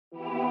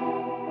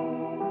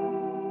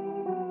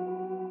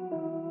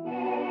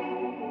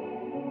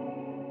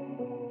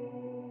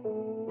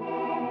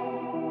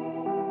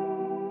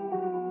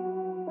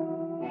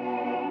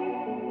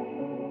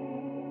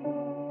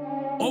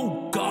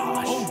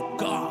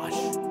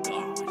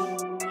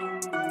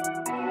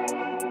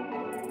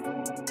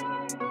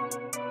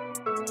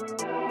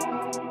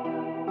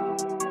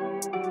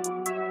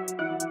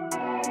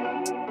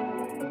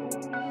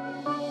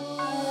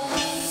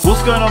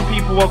What's going on,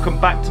 people? Welcome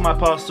back to my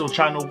personal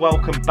channel.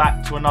 Welcome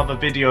back to another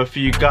video for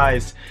you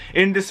guys.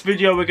 In this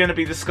video we're going to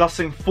be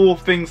discussing 4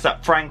 things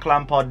that Frank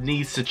Lampard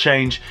needs to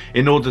change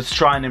in order to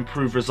try and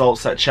improve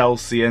results at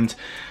Chelsea. And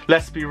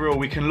let's be real,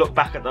 we can look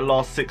back at the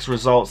last 6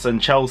 results and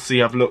Chelsea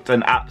have looked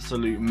an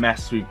absolute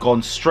mess. We've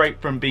gone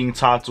straight from being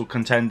title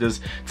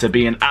contenders to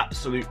being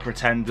absolute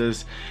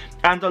pretenders.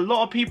 And a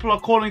lot of people are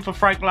calling for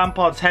Frank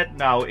Lampard's head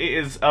now. It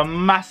is a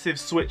massive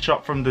switch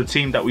up from the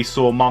team that we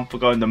saw a month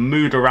ago, and the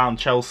mood around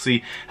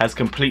Chelsea has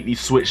completely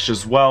switched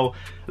as well.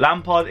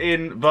 Lampard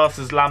in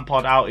versus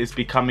Lampard out is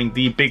becoming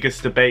the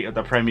biggest debate of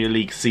the Premier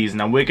League season,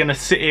 and we're going to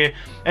sit here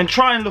and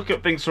try and look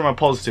at things from a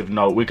positive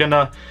note. We're going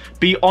to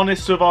be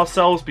honest with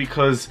ourselves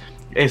because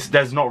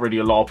there's not really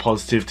a lot of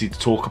positivity to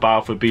talk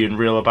about, if we're being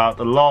real about.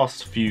 The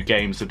last few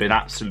games have been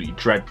absolutely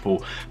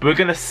dreadful. But we're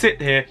going to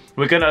sit here,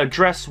 we're going to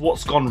address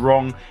what's gone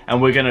wrong, and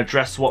we're going to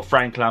address what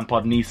Frank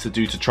Lampard needs to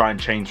do to try and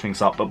change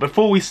things up. But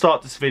before we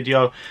start this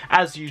video,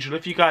 as usual,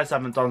 if you guys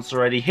haven't done so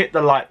already, hit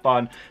the like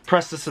button,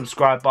 press the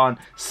subscribe button,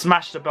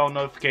 smash the bell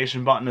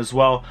notification button as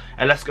well,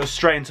 and let's go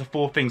straight into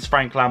 4 things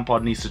Frank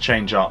Lampard needs to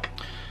change up.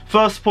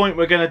 First point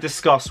we're going to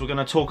discuss, we're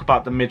going to talk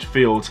about the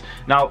midfield.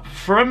 Now,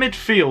 for a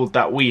midfield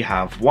that we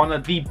have, one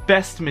of the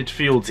best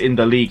midfields in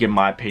the league in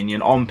my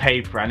opinion, on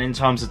paper and in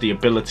terms of the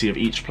ability of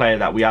each player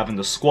that we have in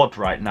the squad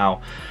right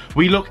now,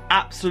 we look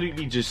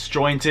absolutely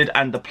disjointed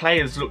and the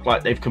players look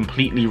like they've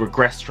completely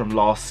regressed from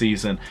last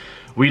season.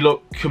 We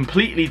look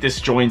completely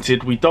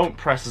disjointed, we don't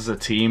press as a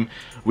team,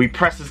 we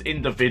press as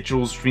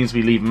individuals, which means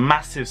we leave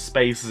massive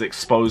spaces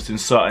exposed in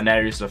certain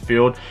areas of the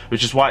field,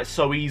 which is why it's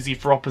so easy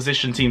for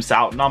opposition teams to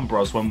outnumber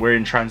us when we're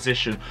in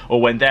transition or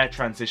when they're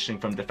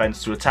transitioning from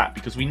defence to attack,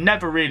 because we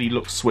never really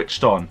look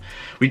switched on.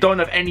 We don't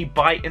have any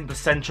bite in the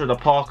centre of the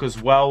park as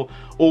well.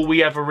 All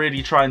we ever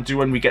really try and do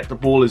when we get the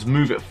ball is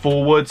move it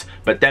forwards,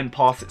 but then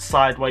pass it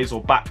sideways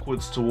or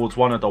backwards towards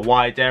one of the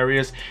wide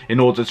areas in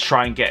order to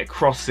try and get a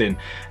cross in.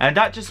 And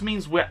that just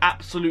means we're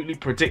absolutely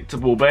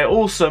predictable, but it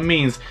also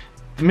means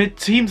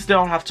teams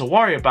don't have to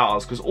worry about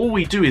us because all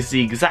we do is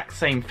the exact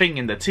same thing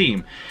in the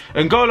team.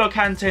 N'Golo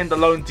Kante in the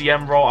lone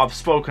DM role, I've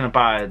spoken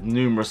about it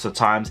numerous of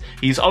times.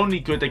 He's only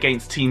good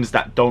against teams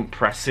that don't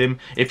press him.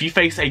 If you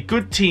face a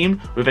good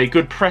team with a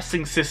good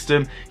pressing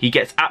system, he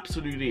gets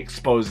absolutely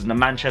exposed, and the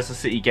Manchester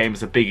City game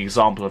is a big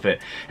example of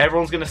it.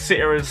 Everyone's going to sit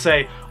here and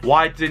say,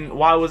 why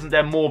wasn't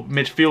there more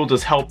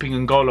midfielders helping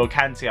N'Golo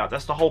Kante out?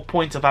 That's the whole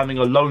point of having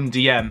a lone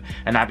DM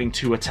and having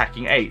 2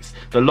 attacking 8s.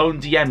 The lone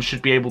DM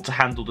should be able to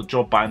handle the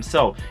job by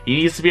himself. He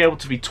needs to be able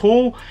to be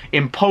tall,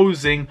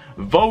 imposing,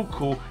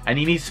 vocal, and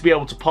he needs to be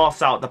able to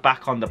pass out the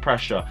back under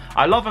pressure.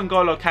 I love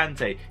N'Golo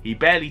Kante. He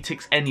barely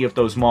ticks any of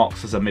those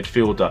marks as a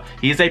midfielder.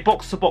 He is a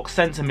box-to-box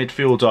centre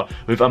midfielder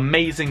with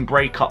amazing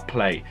break-up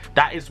play.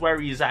 That is where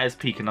he is at his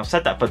peak, and I've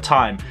said that for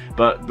time,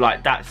 but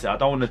like, that's it. I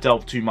don't want to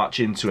delve too much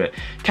into it.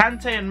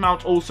 Kante and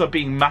Mount also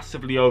being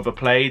massively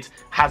overplayed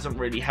hasn't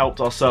really helped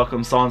our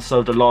circumstance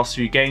over the last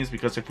few games,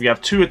 because if we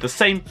have 2 of the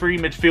same 3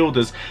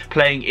 midfielders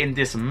playing in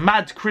this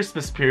mad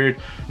Christmas period,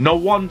 no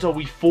wonder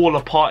we fall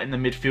apart in the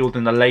midfield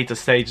in the later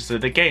stages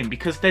of the game,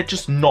 because they're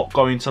just not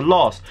going to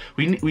last.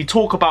 We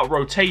talk about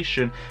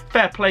rotation.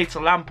 Fair play to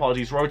Lampard,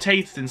 he's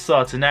rotated in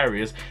certain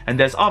areas, and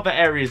there's other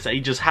areas that he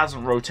just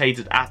hasn't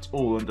rotated at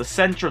all, and the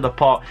centre of the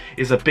park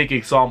is a big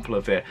example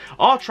of it.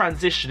 Our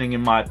transitioning,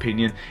 in my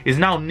opinion, is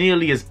now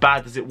nearly as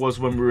bad as it was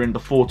when we were in the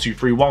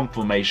 4-2-3-1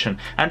 formation,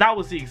 and that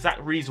was the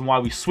exact reason why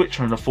we switched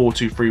from the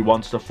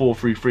 4-2-3-1 to the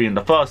 4-3-3 in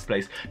the first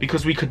place,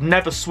 because we could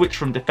never switch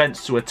from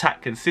defence to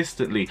attack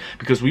consistently,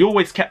 because we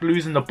always kept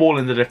losing the ball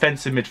in the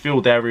defensive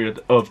midfield area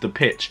of the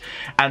pitch.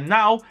 And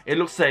now it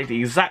looks like the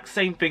exact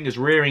same thing is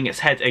rearing its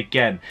head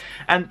again.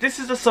 And this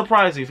is a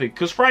surprising thing,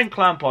 because Frank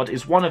Lampard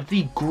is one of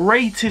the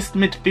greatest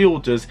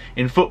midfielders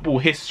in football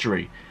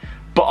history.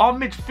 But our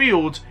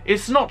midfield,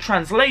 it's not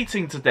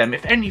translating to them.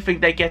 If anything,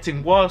 they're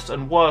getting worse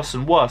and worse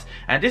and worse.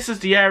 And this is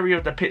the area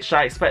of the pitch that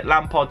I expect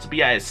Lampard to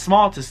be at his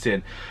smartest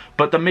in.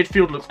 But the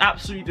midfield looks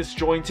absolutely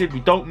disjointed. We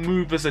don't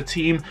move as a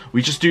team.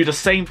 We just do the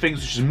same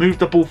things, which is move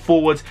the ball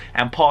forwards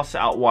and pass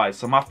it out wide.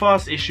 So my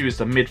first issue is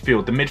the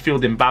midfield. The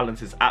midfield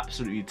imbalance is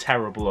absolutely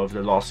terrible over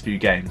the last few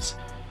games.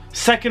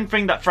 Second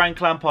thing that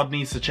Frank Lampard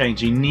needs to change,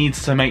 he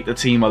needs to make the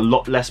team a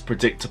lot less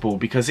predictable,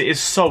 because it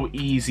is so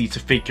easy to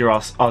figure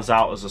us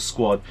out as a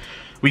squad.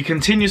 We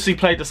continuously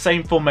play the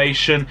same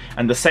formation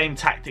and the same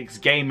tactics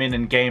game in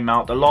and game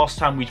out. The last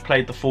time we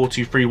played the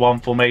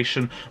 4-2-3-1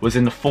 formation was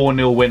in the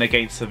 4-0 win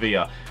against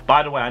Sevilla.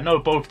 By the way, I know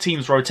both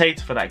teams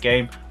rotated for that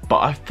game,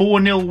 but a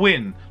 4-0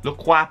 win,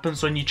 look what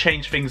happens when you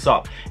change things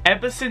up.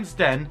 Ever since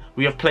then,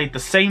 we have played the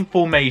same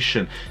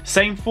formation,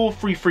 same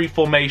 4-3-3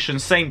 formation,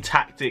 same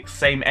tactics,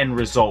 same end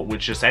result,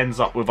 which just ends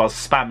up with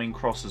us spamming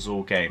crosses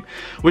all game.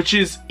 Which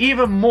is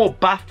even more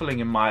baffling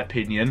in my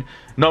opinion,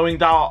 knowing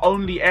that our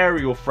only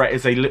aerial threat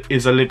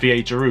is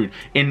Olivier Giroud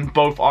in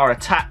both our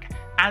attack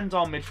and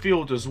our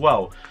midfield as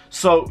well.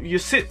 So you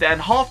sit there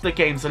and half the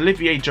games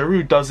Olivier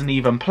Giroud doesn't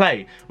even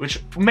play,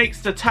 which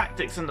makes the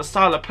tactics and the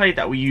style of play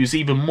that we use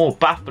even more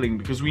baffling,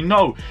 because we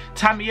know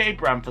Tammy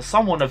Abraham, for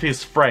someone of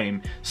his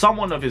frame,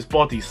 someone of his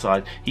body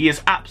side, he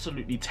is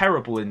absolutely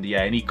terrible in the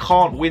air and he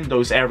can't win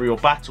those aerial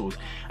battles.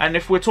 And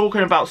if we're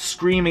talking about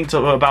screaming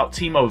about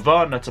Timo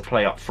Werner to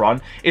play up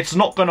front, it's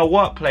not going to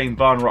work playing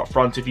Werner up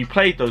front if you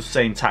played those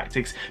same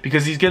tactics,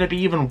 because he's going to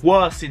be even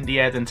worse in the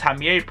air than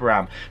Tammy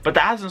Abraham. But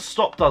that hasn't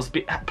stopped us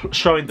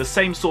showing the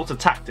same sorts of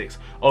tactics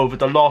over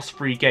the last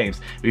 3 games.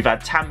 We've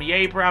had Tammy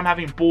Abraham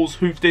having balls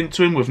hoofed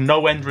into him with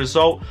no end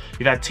result.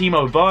 We've had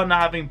Timo Werner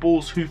having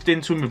balls hoofed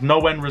into him with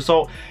no end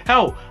result.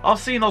 Hell, I've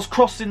seen us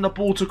crossing the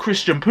ball to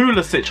Christian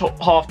Pulisic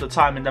half the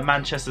time in the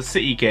Manchester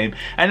City game,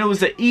 and it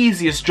was the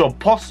easiest job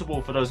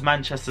possible for those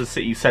Manchester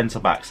City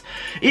centre-backs.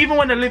 Even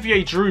when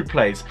Olivier Giroud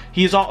plays,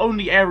 he is our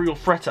only aerial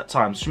threat at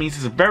times, which means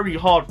it's very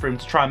hard for him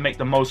to try and make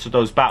the most of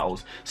those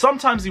battles.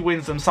 Sometimes he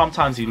wins them,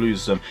 sometimes he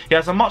loses them. He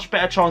has a much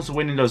better chance of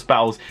winning those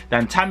battles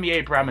than Tammy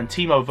Abraham and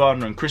Timo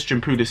Werner and Christian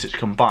Pulisic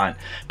combined.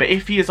 But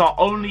if he is our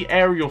only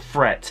aerial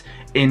threat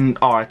in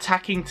our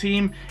attacking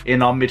team,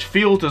 in our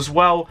midfield as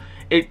well,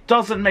 it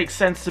doesn't make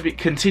sense to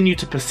continue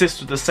to persist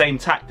with the same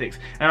tactics.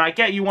 And I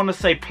get you want to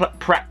say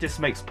practice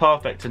makes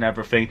perfect and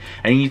everything,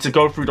 and you need to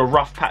go through the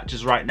rough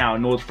patches right now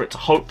in order for it to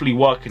hopefully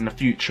work in the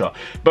future.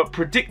 But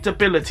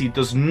predictability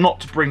does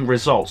not bring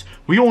results.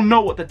 We all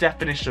know what the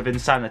definition of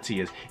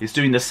insanity is. It's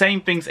doing the same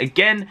things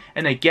again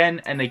and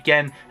again and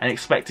again and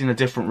expecting a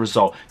different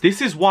result.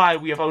 This is why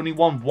we have only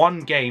won 1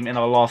 game in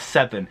our last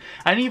 7.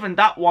 And even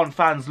that one,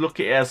 fans look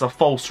at it as a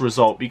false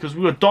result, because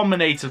we were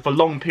dominated for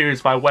long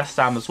periods by West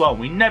Ham as well.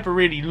 We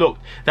never really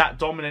looked that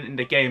dominant in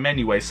the game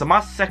anyway. So my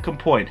second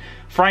point,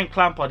 Frank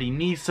Lampard, he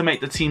needs to make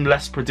the team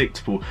less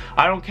predictable.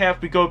 I don't care if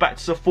we go back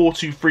to the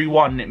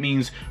 4-2-3-1 and it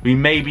means we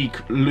maybe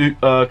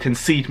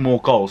concede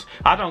more goals.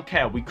 I don't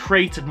care. We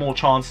created more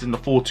chances in the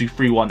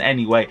 4-2-3-1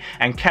 anyway,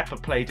 and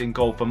Kepa played in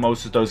goal for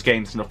most of those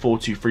games in the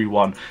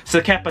 4-2-3-1.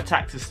 So Kepa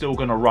tax is still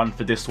going to run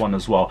for this one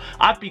as well.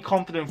 I'd be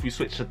confident if we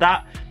switch to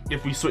that.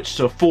 If we switch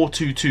to a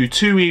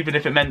 4-2-2-2, even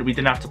if it meant that we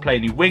didn't have to play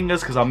any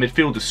wingers because our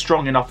midfield is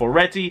strong enough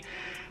already.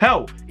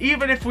 Hell,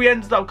 even if we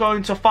ended up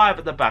going to 5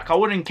 at the back, I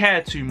wouldn't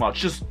care too much.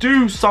 Just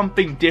do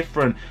something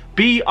different,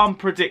 be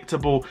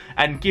unpredictable,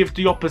 and give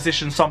the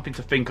opposition something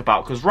to think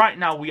about. Because right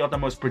now we are the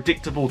most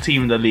predictable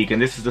team in the league,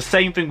 and this is the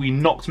same thing we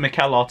knocked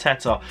Mikel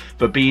Arteta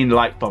for being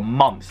like for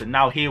months, and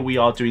now here we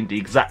are doing the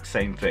exact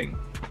same thing.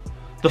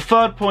 The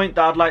third point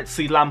that I'd like to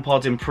see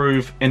Lampard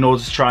improve in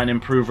order to try and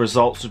improve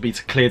results would be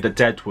to clear the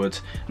deadwood.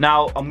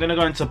 Now, I'm going to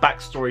go into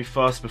backstory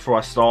first before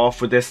I start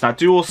off with this. And I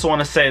do also want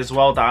to say as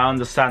well that I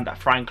understand that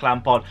Frank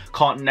Lampard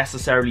can't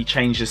necessarily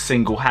change this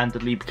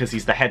single-handedly because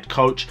he's the head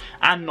coach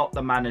and not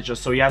the manager,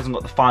 so he hasn't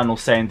got the final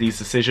say in these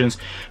decisions.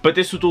 But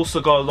this would also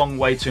go a long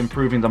way to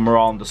improving the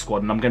morale in the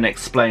squad, and I'm going to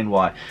explain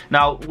why.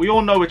 Now, we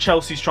all know with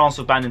Chelsea's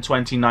transfer ban in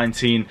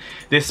 2019,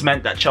 this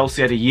meant that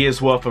Chelsea had a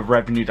year's worth of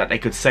revenue that they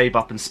could save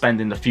up and spend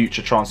in the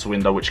future transfer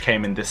window, which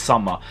came in this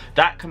summer.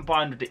 That,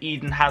 combined with the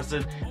Eden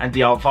Hazard and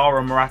the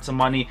Alvaro Morata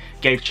money,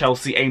 gave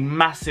Chelsea a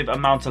massive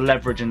amount of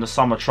leverage in the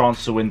summer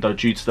transfer window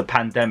due to the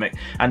pandemic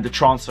and the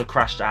transfer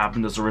crash that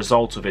happened as a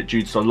result of it,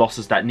 due to the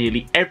losses that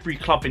nearly every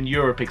club in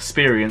Europe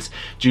experienced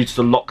due to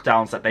the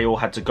lockdowns that they all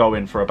had to go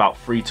in for about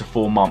 3 to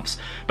 4 months.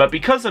 But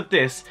because of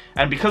this,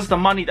 and because of the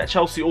money that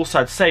Chelsea also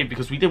had saved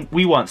because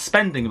we weren't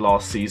spending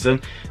last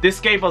season, this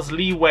gave us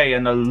leeway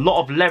and a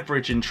lot of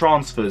leverage in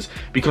transfers,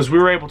 because we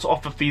were able to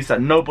offer fees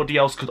that nobody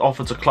else could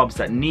offer to clubs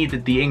that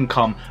needed the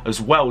income as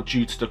well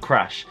due to the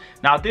crash.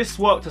 Now, this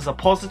worked as a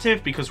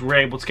positive because we were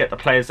able to get the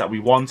players that we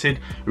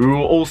wanted. We were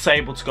also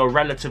able to go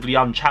relatively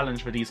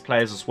unchallenged for these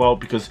players as well,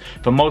 because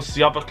for most of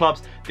the other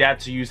clubs, they had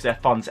to use their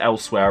funds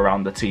elsewhere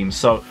around the team.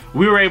 So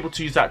we were able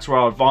to use that to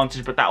our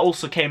advantage, but that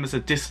also came as a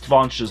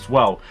disadvantage as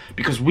well,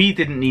 because we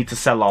didn't need to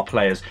sell our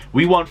players.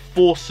 We weren't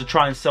forced to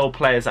try and sell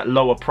players at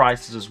lower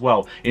prices as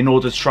well in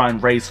order to try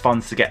and raise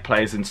funds to get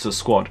players into the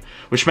squad,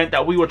 which meant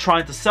that we were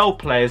trying to sell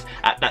players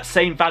at that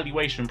same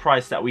valuation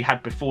price that we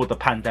had before the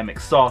pandemic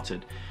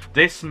started.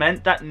 This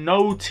meant that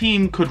no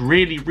team could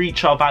really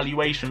reach our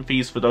valuation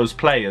fees for those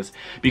players,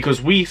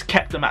 because we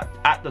kept them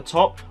at the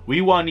top.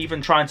 We weren't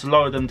even trying to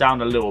lower them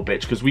down a little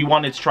bit because we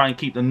wanted to try and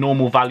keep the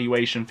normal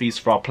valuation fees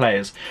for our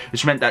players,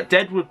 which meant that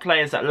deadwood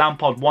players that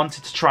Lampard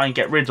wanted to try and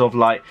get rid of,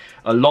 like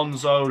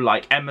Alonso,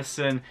 like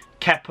Emerson,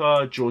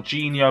 Kepa,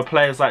 Jorginho,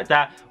 players like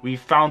that, we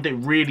found it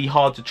really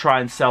hard to try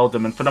and sell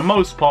them, and for the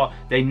most part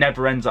they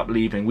never end up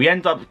leaving. We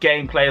end up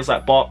getting players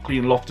like Barkley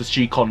and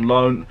Loftus-Cheek on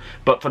loan,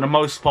 but for the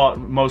most part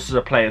most of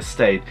the players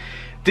stayed.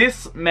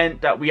 This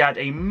meant that we had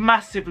a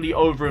massively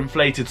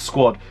overinflated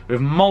squad with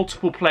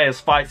multiple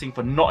players fighting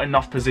for not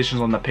enough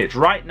positions on the pitch.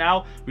 Right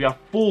now we have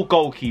 4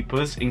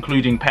 goalkeepers,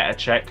 including Petr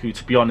Cech, who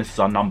to be honest is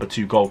our number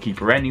 2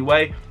 goalkeeper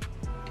anyway.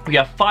 We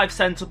have 5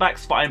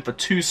 centre-backs fighting for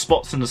 2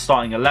 spots in the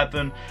starting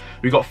 11.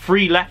 We've got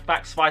 3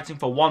 left-backs fighting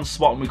for 1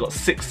 spot, and we've got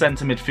 6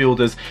 centre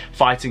midfielders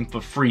fighting for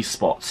 3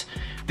 spots.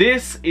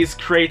 This is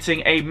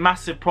creating a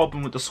massive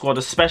problem with the squad,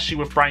 especially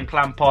with Frank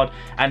Lampard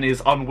and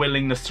his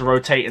unwillingness to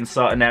rotate in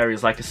certain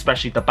areas, like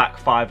especially the back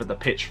five of the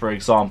pitch, for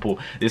example.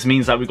 This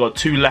means that we've got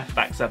 2 left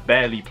backs that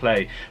barely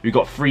play. We've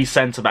got 3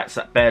 centre backs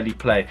that barely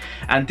play.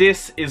 And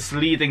this is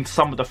leading to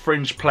some of the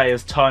fringe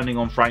players turning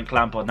on Frank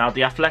Lampard. Now,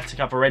 The Athletic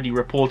have already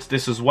reported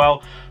this as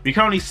well. We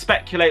can only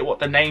speculate what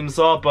the names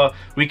are, but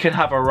we can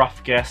have a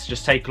rough guess.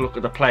 Just take a look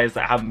at the players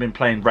that haven't been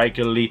playing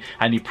regularly,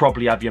 and you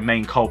probably have your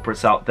main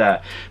culprits out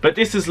there. But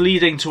this is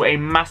leading to a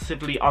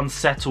massively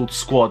unsettled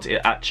squad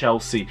at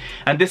Chelsea,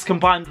 and this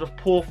combined with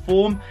poor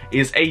form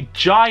is a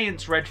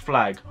giant red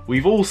flag.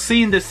 We've all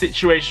seen this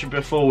situation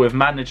before with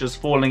managers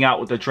falling out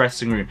with the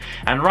dressing room,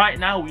 and right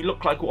now we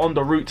look like we're on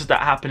the route to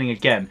that happening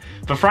again.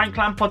 For Frank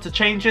Lampard to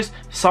change this,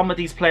 some of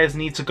these players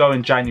need to go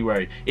in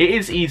January. It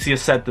is easier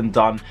said than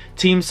done.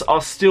 Teams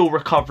are still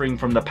recovering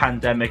from the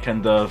pandemic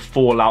and the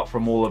fallout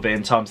from all of it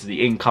in terms of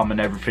the income and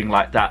everything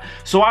like that,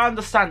 so I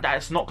understand that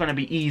it's not going to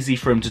be easy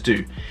for him to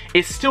do.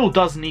 It still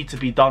does need to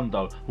be done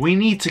though. We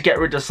need to get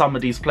rid of some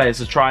of these players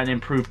to try and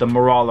improve the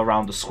morale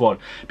around the squad,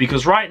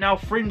 because right now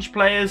fringe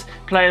players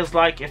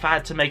like, if I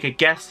had to make a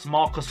guess,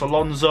 Marcos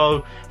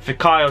Alonso,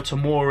 Fikayo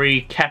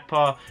Tomori,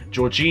 Kepa,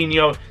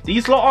 Jorginho,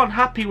 these lot aren't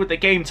happy with the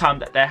game time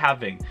that they're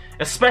having,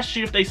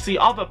 especially if they see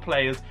other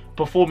players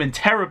performing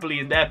terribly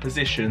in their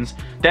positions.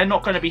 They're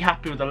not going to be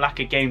happy with the lack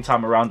of game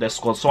time around their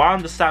squad, so I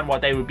understand why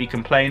they would be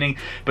complaining,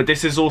 but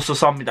this is also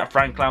something that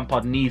Frank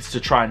Lampard needs to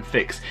try and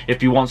fix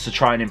if he wants to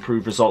try and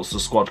improve results to the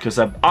squad, because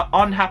an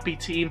unhappy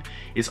team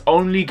is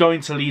only going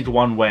to lead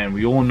one way, and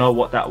we all know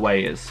what that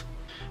way is.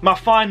 My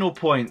final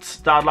point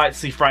that I'd like to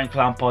see Frank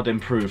Lampard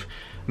improve: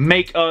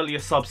 make earlier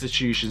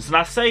substitutions. And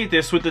I say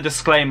this with the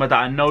disclaimer that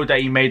I know that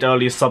he made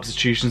earlier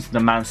substitutions in the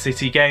Man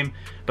City game,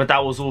 but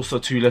that was also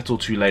too little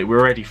too late. We're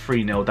already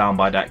 3-0 down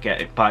by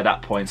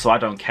that point, so I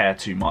don't care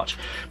too much.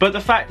 But the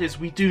fact is,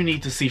 we do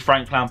need to see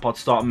Frank Lampard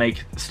start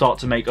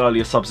to make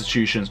earlier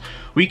substitutions.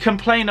 We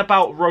complain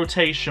about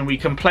rotation, we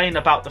complain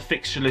about the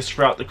fixture list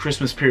throughout the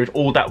Christmas period,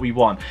 all that we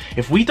want.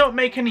 If we don't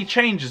make any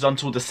changes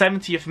until the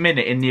 70th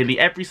minute in nearly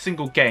every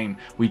single game,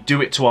 we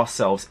do it to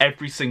ourselves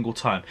every single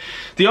time.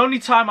 The only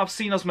time I've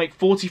seen us make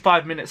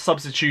 45-minute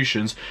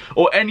substitutions,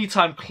 or any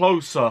time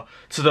closer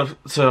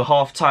to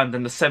half time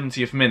than the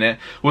 70th minute,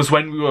 was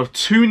when we were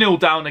 2-0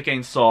 down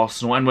against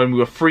Arsenal and when we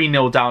were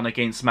 3-0 down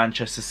against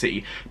Manchester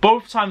City.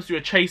 Both times we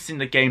were chasing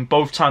the game,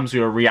 both times we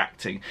were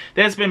reacting.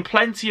 There's been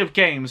plenty of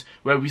games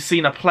where we've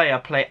seen a player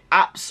play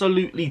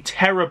absolutely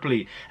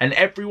terribly and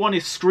everyone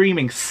is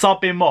screaming,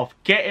 sub him off,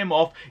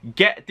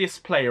 get this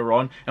player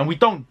on, and we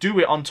don't do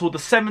it until the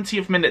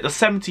 70th minute, the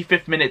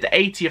 75th minute, the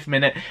 80th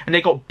minute, and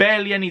they got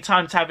barely any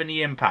time to have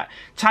any impact.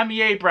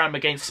 Tammy Abraham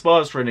against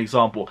Spurs, for an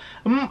example.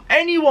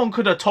 Anyone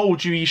could have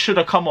told you he should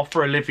have come off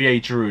for Olivier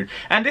Giroud.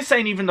 And this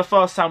ain't even the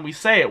first time we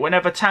say it.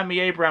 Whenever Tammy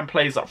Abraham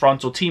plays up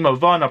front or Timo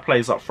Werner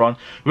plays up front,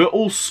 we're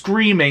all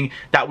screaming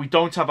that we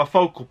don't have a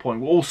focal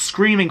point. We're all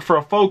screaming for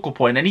a focal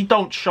point, and he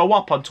don't show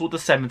up until the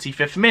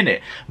 75th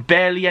minute.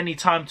 Barely any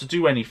time to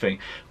do anything.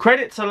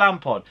 Credit to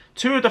Lampard.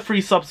 2 of the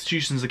 3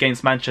 substitutions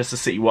against Manchester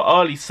City were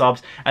early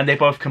subs, and they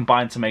both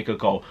combined to make a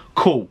goal.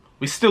 Cool.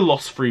 We still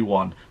lost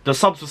 3-1. The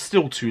subs were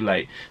still too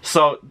late.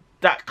 So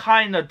that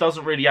kind of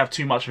doesn't really have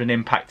too much of an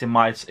impact in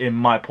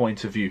my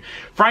point of view.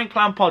 Frank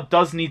Lampard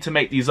does need to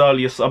make these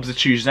earlier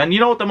substitutions, and you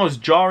know what the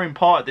most jarring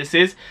part of this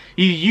is?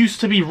 He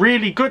used to be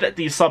really good at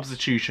these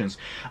substitutions.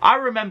 I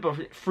remember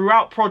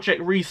throughout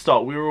Project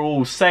Restart we were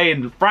all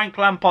saying Frank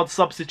Lampard's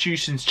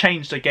substitutions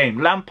changed the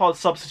game. Lampard's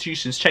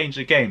substitutions changed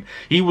the game.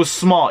 He was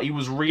smart, he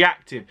was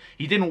reactive.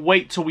 He didn't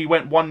wait till we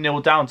went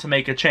 1-0 down to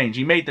make a change.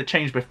 He made the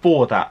change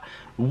before that.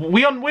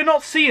 We're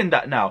not seeing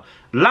that now.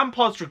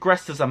 Lampard's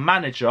regressed as a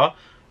manager.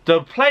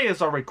 The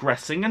players are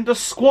regressing, and the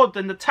squad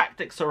and the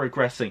tactics are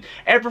regressing.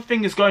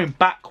 Everything is going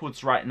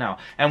backwards right now,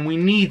 and we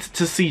need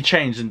to see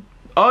change. And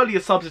earlier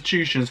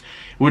substitutions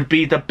would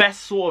be the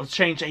best sort of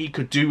change that he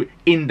could do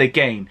in the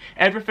game.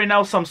 Everything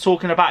else I'm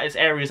talking about is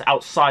areas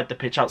outside the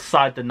pitch,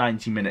 outside the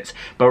 90 minutes.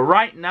 But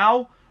right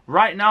now,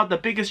 the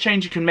biggest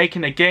change you can make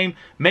in a game,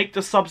 make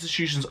the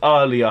substitutions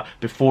earlier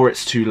before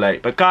it's too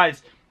late. But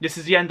guys, this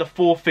is the end of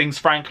 4 things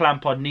Frank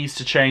Lampard needs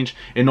to change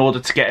in order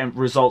to get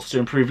results to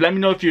improve. Let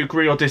me know if you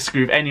agree or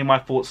disagree with any of my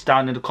thoughts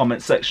down in the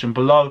comment section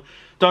below.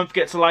 Don't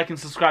forget to like and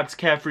subscribe to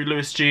Carefree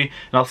Lewis G, and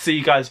I'll see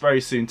you guys very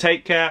soon.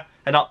 Take care,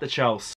 and up the Chelsea.